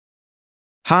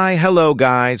Hello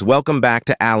guys, welcome back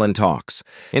to Alan Talks.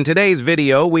 In today's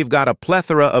video, we've got a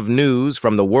plethora of news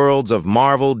from the worlds of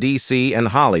Marvel, DC, and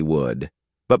Hollywood.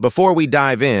 But before we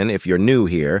dive in, if you're new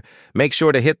here, make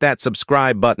sure to hit that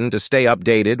subscribe button to stay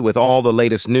updated with all the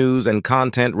latest news and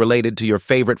content related to your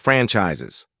favorite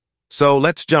franchises. So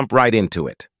let's jump right into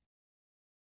it.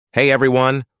 Hey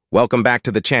everyone, welcome back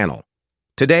to the channel.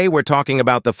 Today, we're talking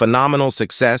about the phenomenal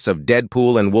success of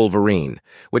Deadpool and Wolverine,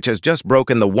 which has just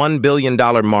broken the $1 billion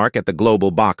mark at the global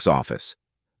box office.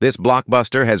 This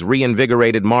blockbuster has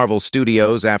reinvigorated Marvel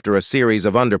Studios after a series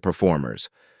of underperformers.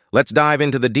 Let's dive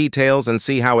into the details and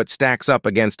see how it stacks up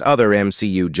against other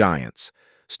MCU giants.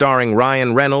 Starring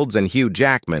Ryan Reynolds and Hugh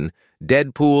Jackman,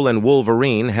 Deadpool and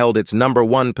Wolverine held its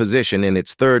 #1 position in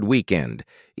its third weekend,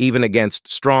 even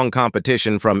against strong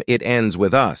competition from It Ends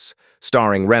With Us,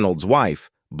 starring Reynolds' wife,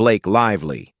 Blake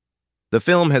Lively. The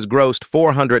film has grossed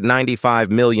 $495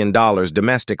 million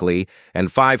domestically and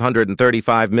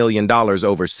 $535 million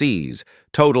overseas,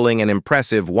 totaling an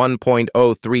impressive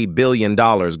 $1.03 billion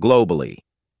globally.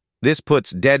 This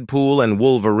puts Deadpool and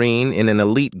Wolverine in an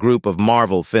elite group of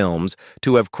Marvel films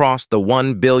to have crossed the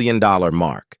 $1 billion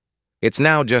mark. It's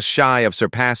now just shy of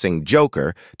surpassing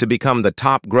Joker to become the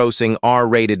top-grossing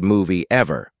R-rated movie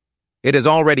ever. It has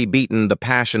already beaten The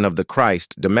Passion of the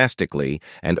Christ domestically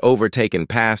and overtaken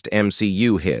past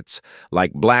MCU hits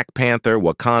like Black Panther: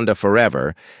 Wakanda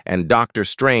Forever and Doctor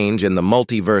Strange in the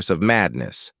Multiverse of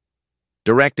Madness.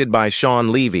 Directed by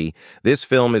Shawn Levy, this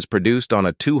film is produced on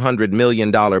a $200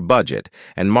 million budget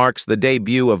and marks the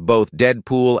debut of both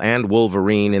Deadpool and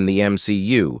Wolverine in the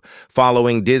MCU,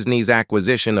 following Disney's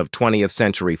acquisition of 20th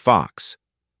Century Fox.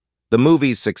 The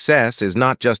movie's success is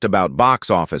not just about box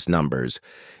office numbers.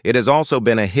 It has also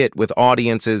been a hit with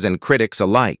audiences and critics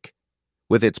alike.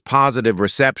 With its positive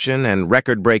reception and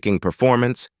record-breaking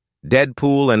performance,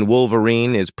 Deadpool and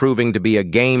Wolverine is proving to be a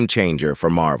game-changer for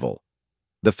Marvel.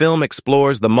 The film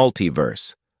explores the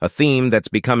multiverse, a theme that's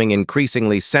becoming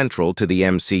increasingly central to the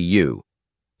MCU.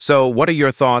 So, what are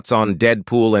your thoughts on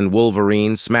Deadpool and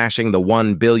Wolverine smashing the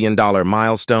 $1 billion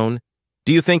milestone?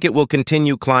 Do you think it will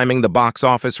continue climbing the box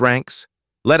office ranks?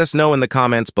 Let us know in the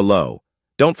comments below.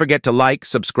 Don't forget to like,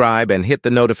 subscribe, and hit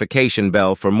the notification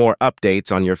bell for more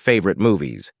updates on your favorite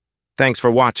movies. Thanks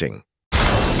for watching.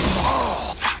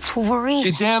 That's Wolverine.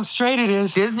 You're damn straight it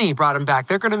is. Disney brought him back.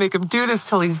 They're gonna make him do this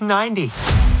till he's 90.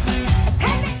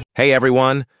 Hey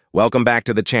everyone, welcome back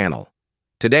to the channel.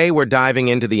 Today we're diving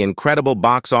into the incredible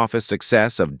box office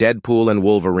success of Deadpool and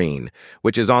Wolverine,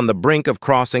 which is on the brink of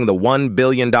crossing the $1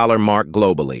 billion mark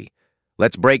globally.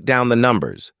 Let's break down the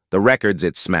numbers, the records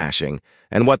it's smashing,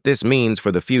 and what this means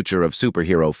for the future of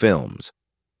superhero films.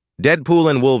 Deadpool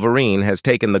and Wolverine has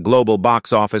taken the global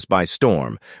box office by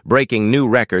storm, breaking new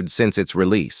records since its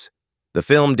release. The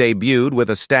film debuted with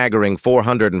a staggering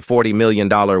 $440 million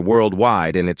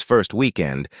worldwide in its first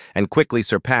weekend and quickly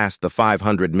surpassed the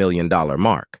 $500 million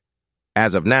mark.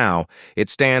 As of now, it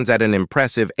stands at an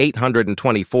impressive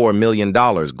 $824 million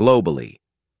globally.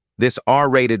 This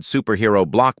R-rated superhero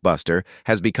blockbuster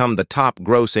has become the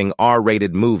top-grossing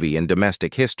R-rated movie in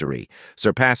domestic history,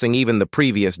 surpassing even the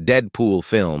previous Deadpool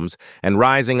films and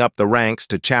rising up the ranks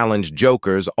to challenge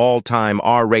Joker's all-time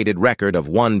R-rated record of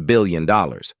 $1 billion.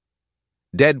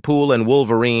 Deadpool and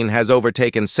Wolverine has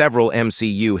overtaken several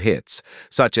MCU hits,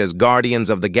 such as Guardians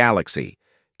of the Galaxy,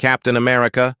 Captain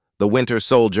America, The Winter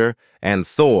Soldier, and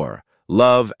Thor: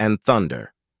 Love and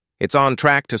Thunder. It's on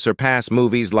track to surpass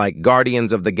movies like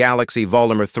Guardians of the Galaxy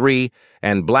Vol. 3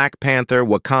 and Black Panther: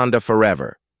 Wakanda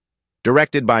Forever.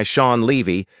 Directed by Shawn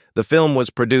Levy, the film was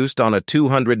produced on a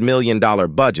 $200 million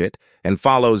budget and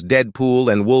follows Deadpool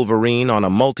and Wolverine on a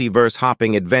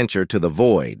multiverse-hopping adventure to the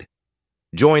void.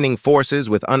 Joining forces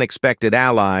with unexpected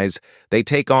allies, they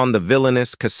take on the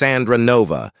villainous Cassandra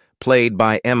Nova, played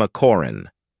by Emma Corrin.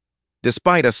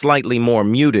 Despite a slightly more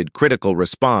muted critical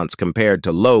response compared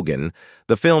to Logan,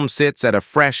 the film sits at a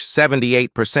fresh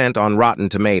 78% on Rotten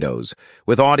Tomatoes,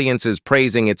 with audiences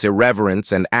praising its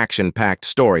irreverence and action-packed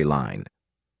storyline.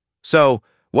 So,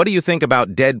 what do you think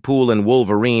about Deadpool and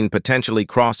Wolverine potentially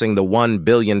crossing the $1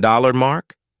 billion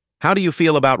mark? How do you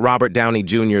feel about Robert Downey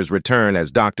Jr.'s return as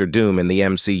Dr. Doom in the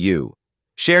MCU?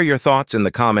 Share your thoughts in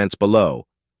the comments below.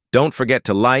 Don't forget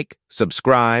to like,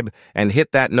 subscribe, and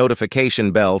hit that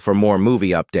notification bell for more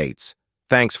movie updates.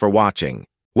 Thanks for watching.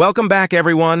 Welcome back,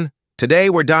 everyone.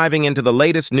 Today, we're diving into the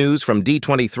latest news from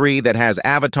D23 that has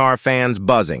Avatar fans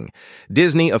buzzing.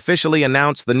 Disney officially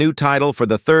announced the new title for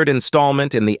the third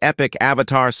installment in the epic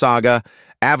Avatar saga,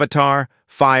 Avatar: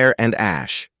 Fire and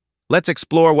Ash. Let's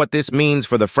explore what this means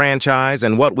for the franchise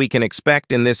and what we can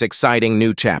expect in this exciting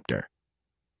new chapter.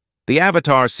 The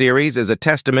Avatar series is a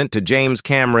testament to James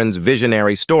Cameron's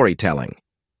visionary storytelling.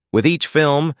 With each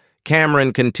film,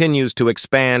 Cameron continues to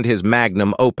expand his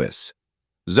magnum opus.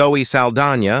 Zoe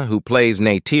Saldana, who plays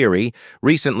Neytiri,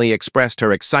 recently expressed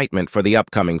her excitement for the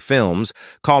upcoming films,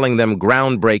 calling them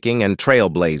groundbreaking and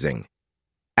trailblazing.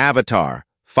 Avatar,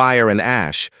 Fire and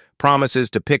Ash, promises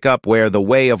to pick up where The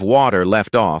Way of Water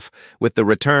left off, with the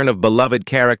return of beloved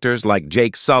characters like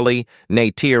Jake Sully,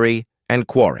 Neytiri, and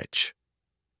Quaritch.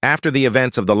 After the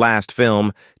events of the last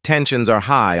film, tensions are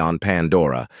high on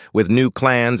Pandora, with new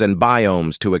clans and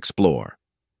biomes to explore.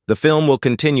 The film will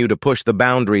continue to push the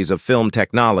boundaries of film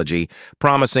technology,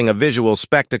 promising a visual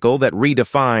spectacle that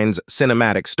redefines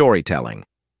cinematic storytelling.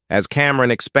 As Cameron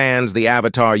expands the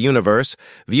Avatar universe,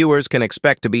 viewers can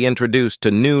expect to be introduced to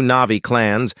new Na'vi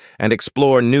clans and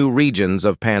explore new regions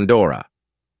of Pandora.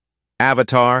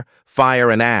 Avatar, Fire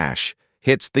and Ash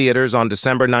hits theaters on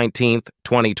December 19th,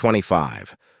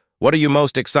 2025. What are you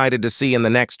most excited to see in the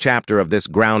next chapter of this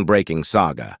groundbreaking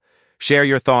saga? Share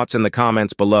your thoughts in the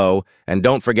comments below, and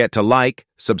don't forget to like,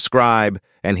 subscribe,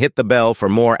 and hit the bell for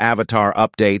more Avatar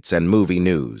updates and movie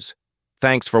news.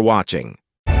 Thanks for watching.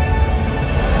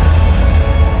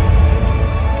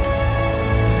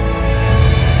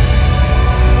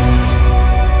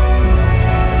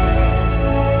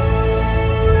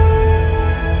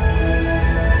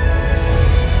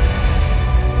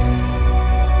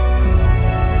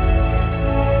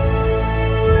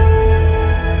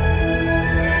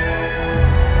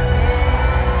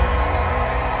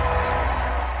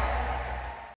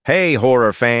 Hey,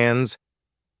 horror fans!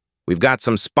 We've got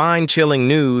some spine-chilling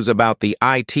news about the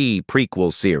IT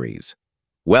prequel series.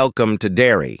 Welcome to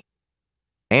Derry.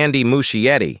 Andy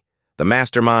Muschietti, the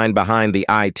mastermind behind the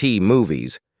IT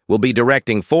movies, will be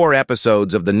directing 4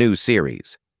 episodes of the new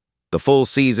series. The full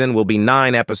season will be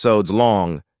 9 episodes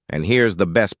long, and here's the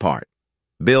best part.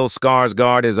 Bill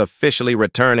Skarsgård is officially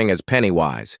returning as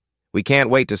Pennywise. We can't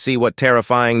wait to see what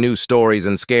terrifying new stories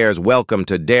and scares Welcome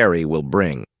to Derry will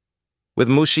bring. With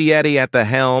Muschietti at the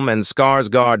helm and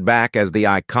Skarsgård back as the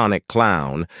iconic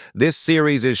clown, this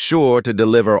series is sure to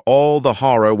deliver all the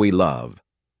horror we love.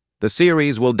 The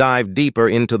series will dive deeper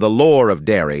into the lore of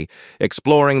Derry,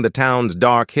 exploring the town's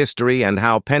dark history and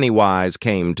how Pennywise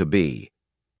came to be.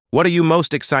 What are you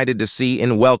most excited to see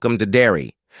in Welcome to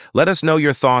Derry? Let us know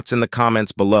your thoughts in the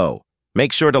comments below.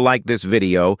 Make sure to like this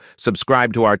video,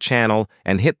 subscribe to our channel,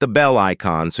 and hit the bell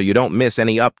icon so you don't miss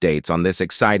any updates on this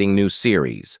exciting new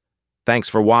series. Thanks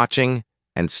for watching,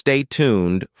 and stay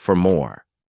tuned for more.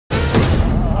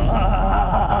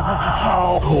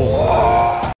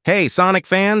 Hey, Sonic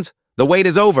fans! The wait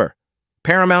is over.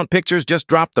 Paramount Pictures just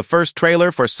dropped the first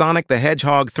trailer for Sonic the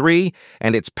Hedgehog 3,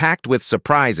 and it's packed with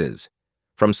surprises.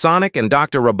 From Sonic and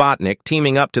Dr. Robotnik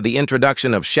teaming up to the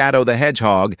introduction of Shadow the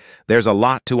Hedgehog, there's a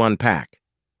lot to unpack.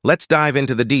 Let's dive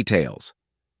into the details.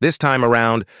 This time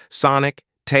around, Sonic,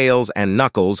 Tails, and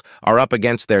Knuckles are up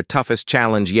against their toughest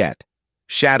challenge yet.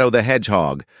 Shadow the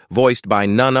Hedgehog, voiced by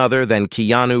none other than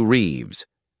Keanu Reeves.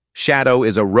 Shadow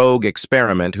is a rogue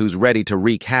experiment who's ready to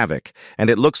wreak havoc, and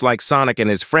it looks like Sonic and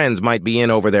his friends might be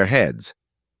in over their heads.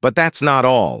 But that's not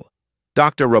all.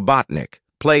 Dr. Robotnik,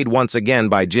 played once again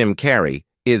by Jim Carrey,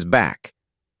 is back.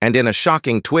 And in a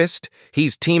shocking twist,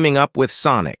 he's teaming up with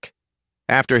Sonic.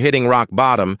 After hitting rock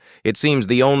bottom, it seems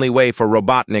the only way for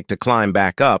Robotnik to climb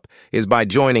back up is by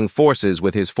joining forces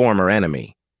with his former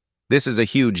enemy. This is a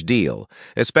huge deal,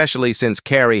 especially since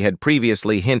Carrey had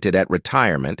previously hinted at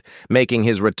retirement, making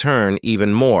his return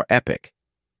even more epic.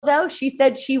 Though she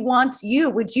said she wants you,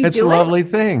 would you That's do a it? lovely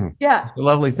thing. Yeah. It's a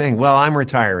lovely thing. Well, I'm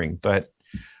retiring, but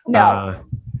No.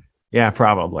 yeah,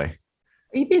 probably.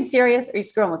 Are you being serious? Or are you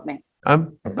screwing with me?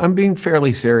 I'm being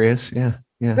fairly serious. Yeah.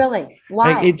 Really?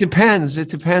 Why? It depends. It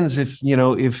depends if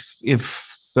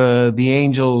the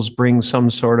angels bring some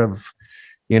sort of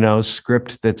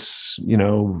script that's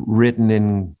written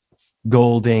in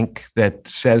gold ink that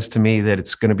says to me that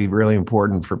it's going to be really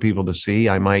important for people to see.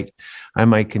 I might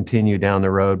continue down the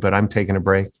road, but I'm taking a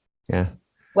break. Yeah.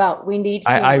 Well, we need.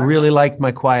 I really like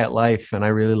my quiet life, and I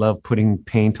really love putting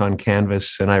paint on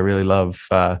canvas, and I really love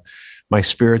my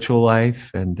spiritual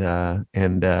life, and I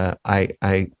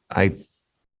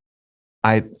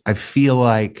feel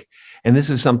like, and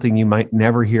this is something you might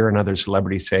never hear another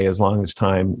celebrity say as long as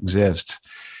time exists.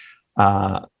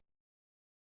 I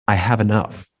have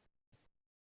enough.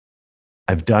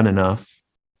 I've done enough.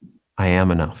 I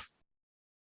am enough.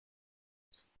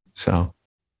 So.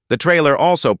 The trailer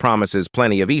also promises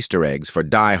plenty of Easter eggs for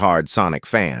die-hard Sonic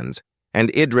fans, and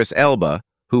Idris Elba,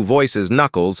 who voices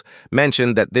Knuckles,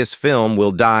 mentioned that this film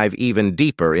will dive even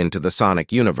deeper into the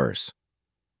Sonic universe.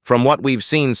 From what we've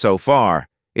seen so far,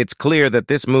 It's clear that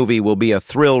this movie will be a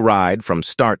thrill ride from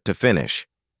start to finish.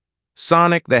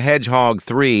 Sonic the Hedgehog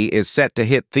 3 is set to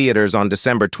hit theaters on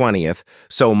December 20th,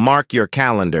 so mark your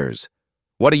calendars.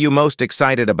 What are you most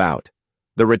excited about?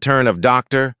 The return of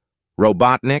Dr.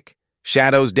 Robotnik?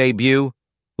 Shadow's debut?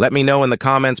 Let me know in the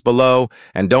comments below,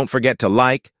 and don't forget to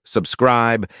like,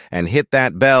 subscribe, and hit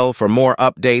that bell for more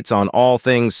updates on all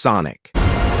things Sonic.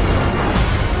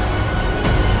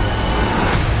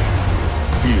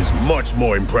 He is much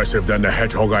more impressive than the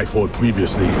hedgehog I fought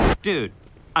previously. Dude,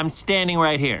 I'm standing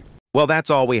right here. Well, that's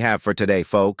all we have for today,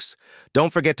 folks.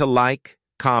 Don't forget to like,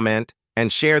 comment,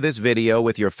 and share this video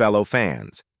with your fellow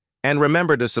fans. And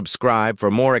remember to subscribe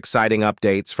for more exciting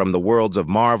updates from the worlds of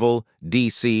Marvel,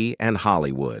 DC, and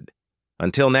Hollywood.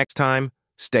 Until next time,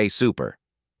 stay super.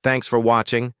 Thanks for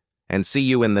watching, and see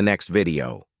you in the next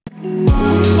video.